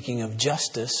 in speaking of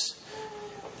justice,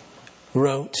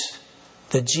 wrote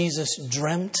that Jesus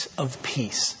dreamt of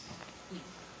peace.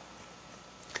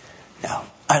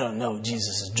 Now, I don't know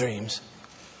Jesus' dreams,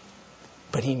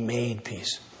 but He made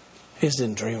peace. He just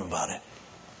didn't dream about it.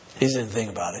 He just didn't think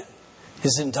about it. He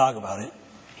just didn't talk about it.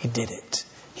 He did it.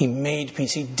 He made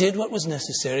peace. He did what was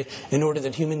necessary in order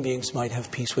that human beings might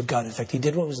have peace with God. In fact, He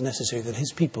did what was necessary that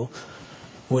His people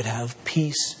would have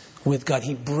peace with God.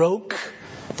 He broke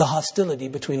the hostility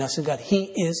between us and God.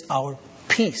 He is our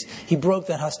peace. He broke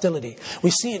that hostility.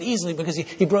 We see it easily because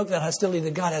he broke that hostility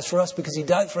that God has for us, because He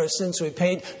died for our sins, so He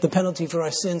paid the penalty for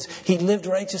our sins. He lived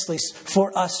righteously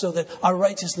for us so that our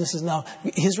righteousness is now,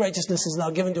 His righteousness is now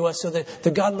given to us, so that the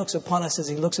God looks upon us as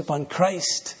He looks upon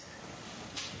Christ.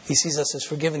 He sees us as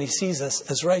forgiven. He sees us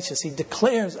as righteous. He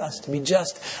declares us to be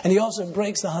just. And He also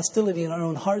breaks the hostility in our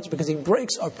own hearts because He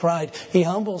breaks our pride. He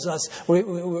humbles us.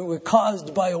 We're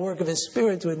caused by a work of His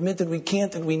Spirit to admit that we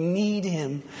can't, that we need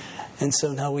Him. And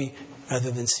so now we, rather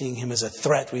than seeing Him as a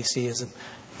threat, we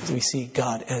see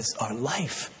God as our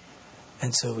life.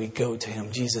 And so we go to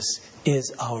Him. Jesus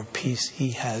is our peace.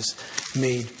 He has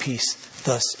made peace.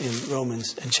 Thus in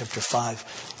Romans in chapter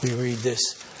 5, we read this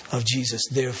of Jesus.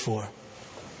 "Therefore,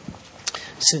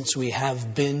 since we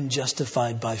have been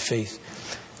justified by faith,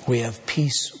 we have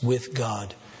peace with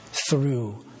God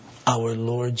through our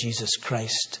Lord Jesus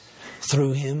Christ.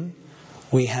 Through Him,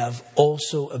 we have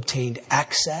also obtained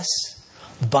access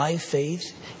by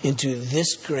faith into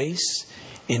this grace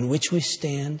in which we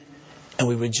stand, and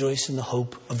we rejoice in the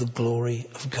hope of the glory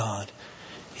of God."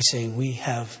 He's saying we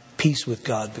have peace with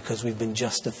God because we've been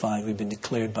justified. We've been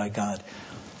declared by God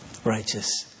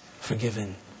righteous,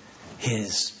 forgiven,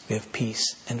 His. We have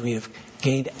peace, and we have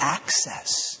gained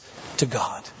access to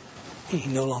God. He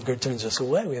no longer turns us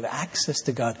away. We have access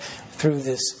to God through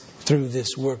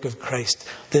this work of Christ,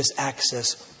 this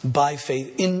access by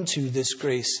faith into this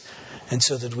grace, and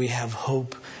so that we have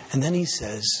hope. And then he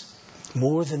says,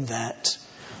 more than that,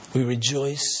 we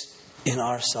rejoice in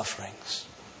our sufferings.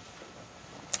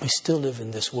 We still live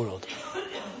in this world.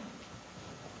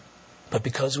 But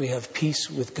because we have peace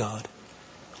with God,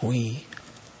 we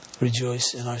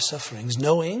rejoice in our sufferings,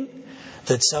 knowing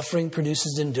that suffering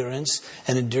produces endurance,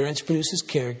 and endurance produces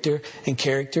character, and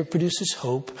character produces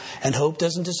hope, and hope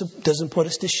doesn't put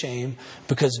us to shame,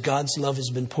 because God's love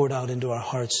has been poured out into our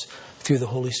hearts through the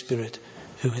Holy Spirit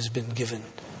who has been given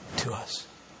to us.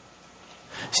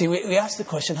 See, we ask the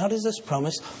question, how does this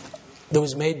promise that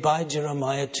was made by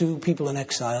Jeremiah to people in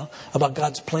exile about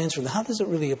God's plans for them, how does it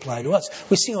really apply to us?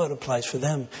 We see how it applies for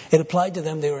them. It applied to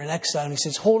them. They were in exile. And he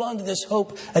says, hold on to this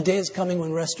hope. A day is coming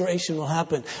when restoration will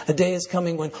happen. A day is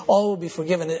coming when all will be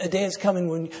forgiven. A day is coming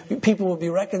when people will be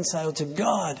reconciled to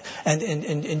God.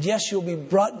 And yes, you'll be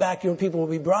brought back. Your people will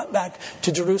be brought back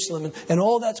to Jerusalem. And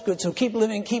all that's good. So keep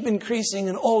living, keep increasing,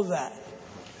 and all that.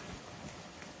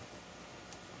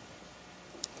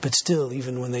 But still,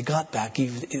 even when they got back,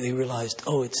 they realized,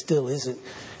 oh, it still isn't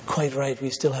quite right.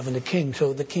 We still haven't a king.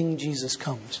 So the King Jesus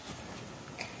comes.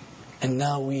 And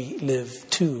now we live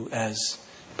too, as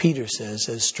Peter says,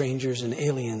 as strangers and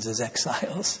aliens, as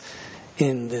exiles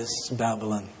in this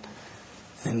Babylon,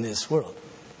 in this world.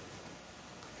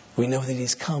 We know that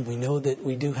He's come. We know that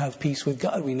we do have peace with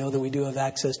God. We know that we do have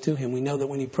access to Him. We know that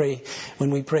when we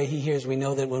pray, He hears. We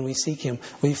know that when we seek Him,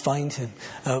 we find Him.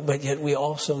 But yet we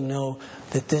also know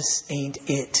that this ain't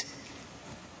it.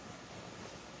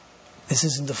 This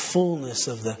isn't the fullness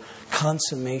of the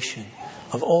consummation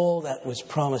of all that was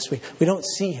promised. We don't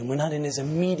see Him. We're not in His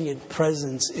immediate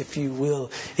presence, if you will.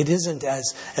 It isn't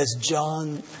as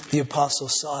John the Apostle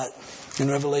saw it in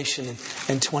Revelation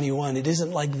in 21. It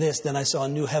isn't like this. Then I saw a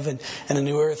new heaven and a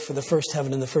new earth, for the first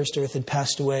heaven and the first earth had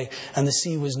passed away, and the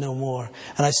sea was no more.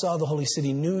 And I saw the holy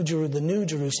city, the new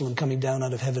Jerusalem, coming down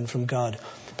out of heaven from God,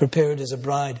 prepared as a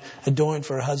bride, adorned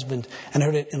for her husband, and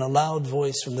heard it in a loud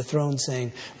voice from the throne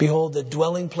saying, Behold, the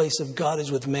dwelling place of God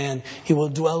is with man. He will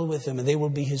dwell with them, and they will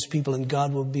be His people, and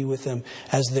God will be with them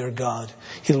as their God.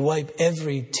 He'll wipe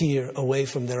every tear away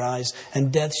from their eyes,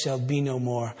 and death shall be no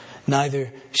more.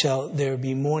 Neither shall there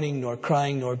be mourning, nor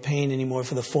crying, nor pain anymore,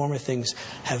 for the former things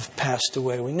have passed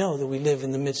away. We know that we live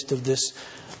in the midst of this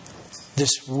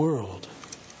world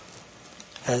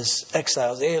as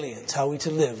exiles, aliens. How are we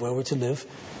to live? Where we're to live?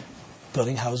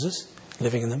 Building houses,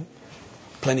 living in them,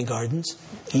 planting gardens,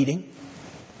 eating,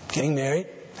 getting married,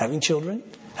 having children,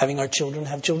 having our children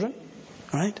have children,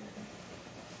 right?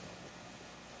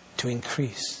 To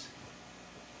increase.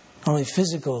 Not only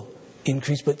physical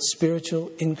increase, but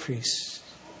spiritual increase.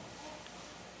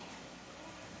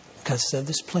 God said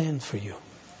this plan for you.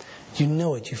 You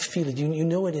know it, you feel it, you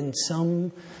know it in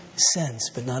some sense,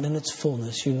 but not in its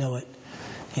fullness. You know it.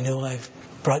 You know, I've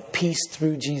brought peace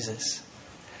through Jesus.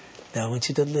 Now I want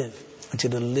you to live. I want you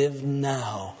to live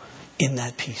now in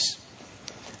that peace.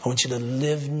 I want you to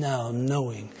live now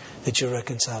knowing that you're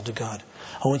reconciled to God.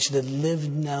 I want you to live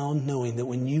now knowing that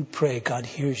when you pray, God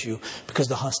hears you, because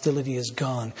the hostility is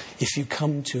gone if you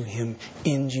come to Him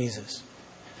in Jesus.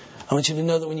 I want you to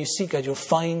know that when you seek God, you'll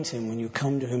find Him when you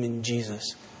come to Him in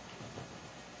Jesus,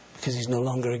 because He's no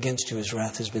longer against you. His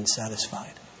wrath has been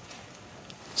satisfied.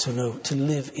 So know, to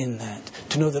live in that,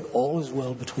 to know that all is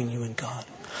well between you and God.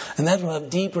 And that will have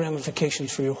deep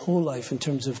ramifications for your whole life in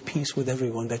terms of peace with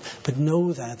everyone. But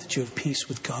know that you have peace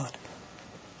with God.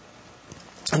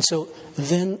 And so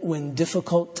then when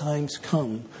difficult times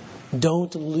come,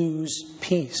 don't lose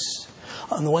peace.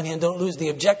 On the one hand, don't lose the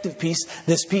objective peace,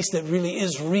 this peace that really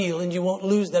is real, and you won't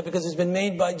lose that because it's been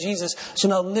made by Jesus. So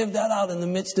now live that out in the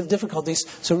midst of difficulties.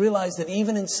 So realize that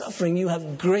even in suffering, you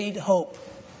have great hope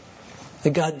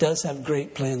that God does have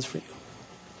great plans for you.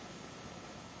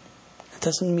 It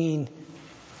doesn't mean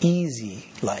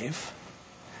easy life.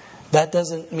 That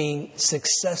doesn't mean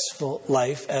successful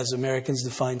life as Americans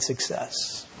define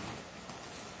success.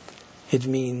 It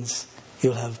means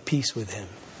you'll have peace with Him.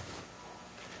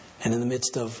 And in the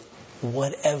midst of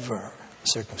whatever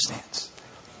circumstance,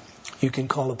 you can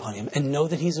call upon Him and know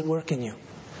that He's at work in you.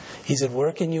 He's at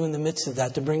work in you in the midst of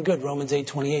that to bring good. Romans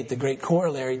 8:28, the great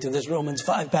corollary to this Romans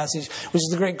 5 passage, which is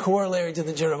the great corollary to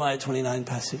the Jeremiah 29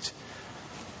 passage.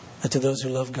 That to those who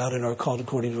love God and are called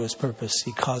according to His purpose,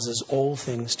 He causes all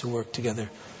things to work together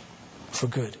for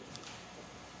good.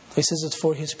 He says it's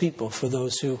for His people, for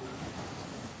those who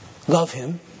love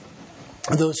Him,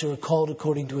 those who are called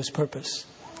according to His purpose.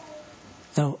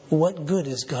 Now, what good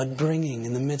is God bringing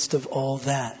in the midst of all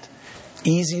that?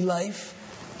 Easy life,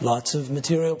 lots of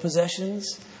material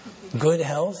possessions, good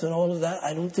health and all of that?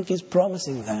 I don't think He's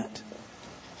promising that.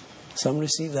 Some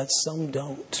receive that, some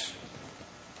don't.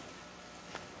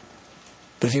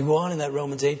 But if you go on in that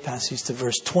Romans 8 passage to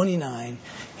verse 29,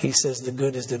 he says the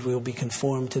good is that we will be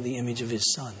conformed to the image of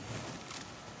His Son.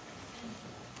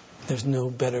 There's no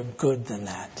better good than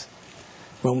that.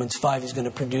 Romans 5 is going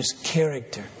to produce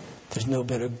character. There's no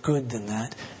better good than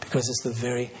that, because it's the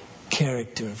very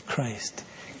character of Christ.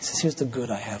 He says, here's the good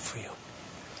I have for you.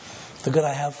 The good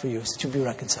I have for you is that you'll be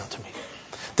reconciled to me.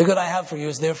 The good I have for you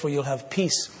is therefore you'll have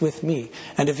peace with me.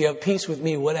 And if you have peace with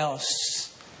me, what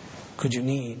else could you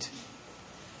need?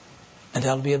 And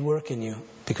I'll be at work in you,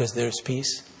 because there's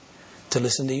peace to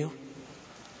listen to you,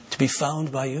 to be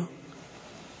found by you,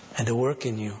 and to work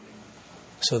in you,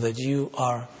 so that you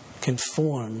are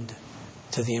conformed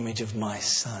to the image of my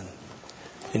Son,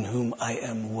 in whom I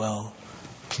am well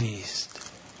pleased.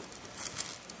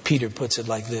 Peter puts it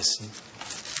like this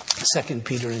in 2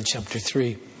 Peter in chapter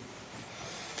 3.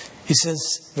 He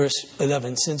says, verse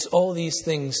 11, since all these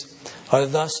things are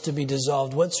thus to be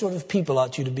dissolved, what sort of people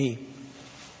ought you to be?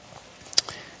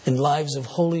 in lives of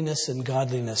holiness and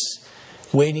godliness,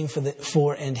 waiting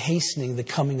for and hastening the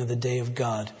coming of the day of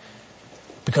God,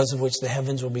 because of which the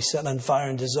heavens will be set on fire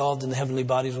and dissolved, and the heavenly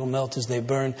bodies will melt as they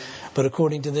burn. But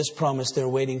according to this promise, they're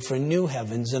waiting for new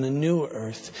heavens and a new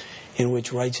earth in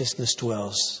which righteousness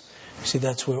dwells. See,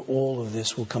 that's where all of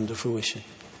this will come to fruition.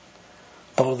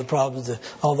 All the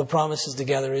promises to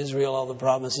gather Israel, all the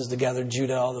promises to gather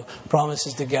Judah, all the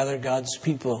promises to gather God's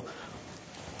people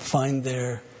find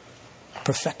their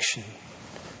perfection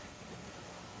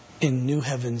in new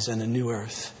heavens and a new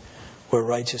earth where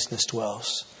righteousness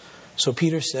dwells. So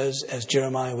Peter says, as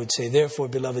Jeremiah would say, therefore,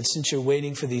 beloved, since you're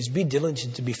waiting for these, be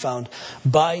diligent to be found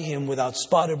by Him without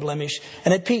spot or blemish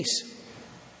and at peace.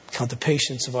 Count the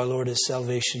patience of our Lord as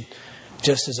salvation,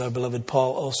 just as our beloved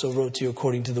Paul also wrote to you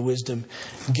according to the wisdom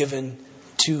given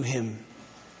to him.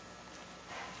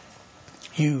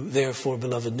 You, therefore,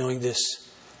 beloved, knowing this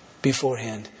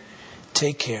beforehand,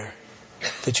 take care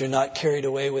that you're not carried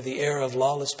away with the error of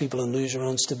lawless people and lose your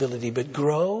own stability, but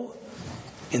grow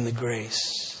in the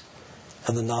grace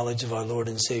and the knowledge of our Lord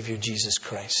and Savior Jesus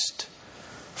Christ.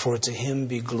 For to Him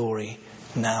be glory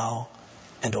now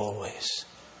and always.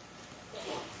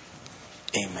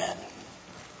 Amen.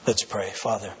 Let's pray.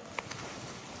 Father,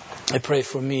 I pray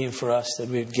for me and for us that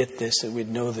we'd get this, that we'd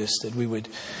know this, that we would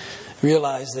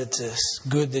realize that this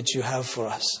good that you have for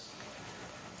us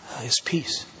is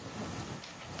peace.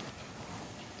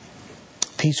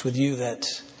 Peace with you that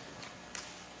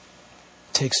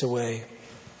takes away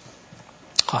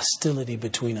hostility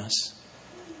between us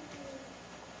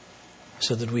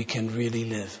so that we can really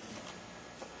live,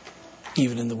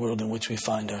 even in the world in which we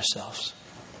find ourselves.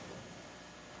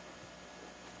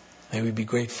 May we be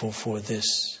grateful for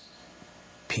this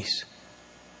peace.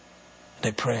 And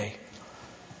I pray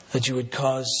that you would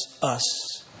cause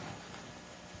us,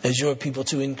 as your people,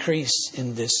 to increase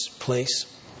in this place,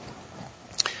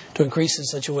 to increase in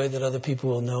such a way that other people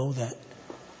will know that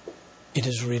it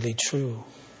is really true,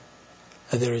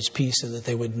 that there is peace, and that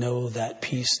they would know that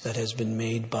peace that has been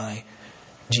made by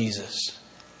Jesus.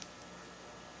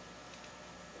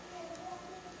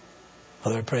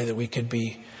 Father, I pray that we could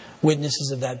be witnesses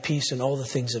of that peace in all the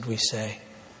things that we say.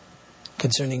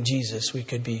 Concerning Jesus, we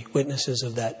could be witnesses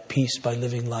of that peace by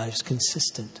living lives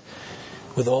consistent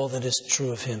with all that is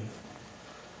true of Him.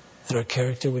 That our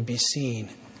character would be seen,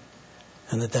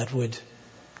 and that would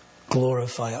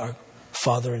glorify our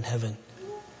Father in heaven.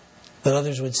 That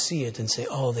others would see it and say,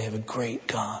 oh, they have a great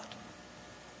God.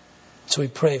 So we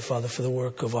pray, Father, for the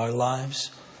work of our lives,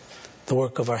 the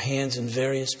work of our hands in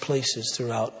various places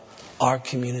throughout our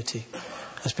community,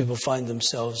 as people find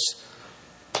themselves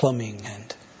plumbing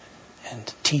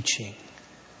and teaching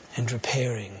and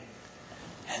repairing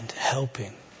and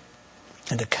helping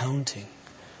and accounting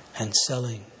and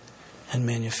selling and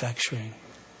manufacturing.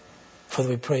 Father,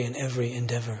 we pray in every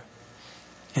endeavor,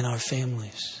 in our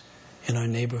families, in our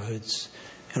neighborhoods,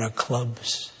 in our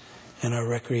clubs, in our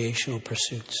recreational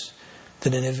pursuits,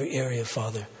 that in every area,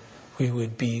 Father, we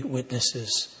would be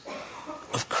witnesses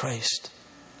of Christ.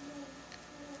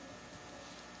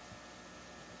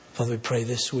 Father, we pray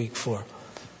this week for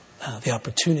the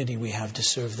opportunity we have to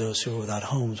serve those who are without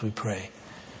homes. We pray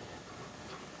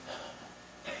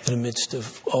that amidst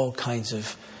of all kinds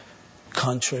of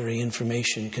contrary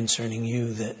information concerning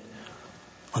you, that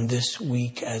on this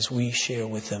week, as we share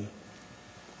with them,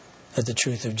 that the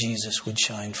truth of Jesus would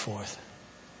shine forth.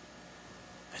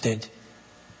 They'd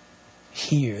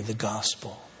hear the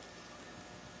gospel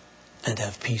and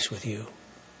have peace with you.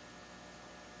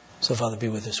 So, Father, be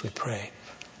with us, we pray.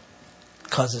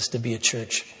 Cause us to be a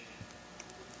church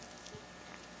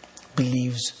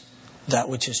believes that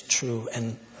which is true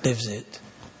and lives it,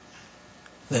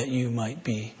 that you might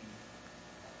be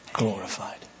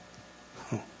glorified.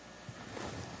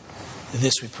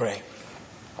 This we pray.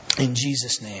 In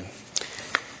Jesus' name,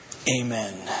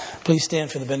 amen. Please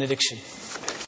stand for the benediction.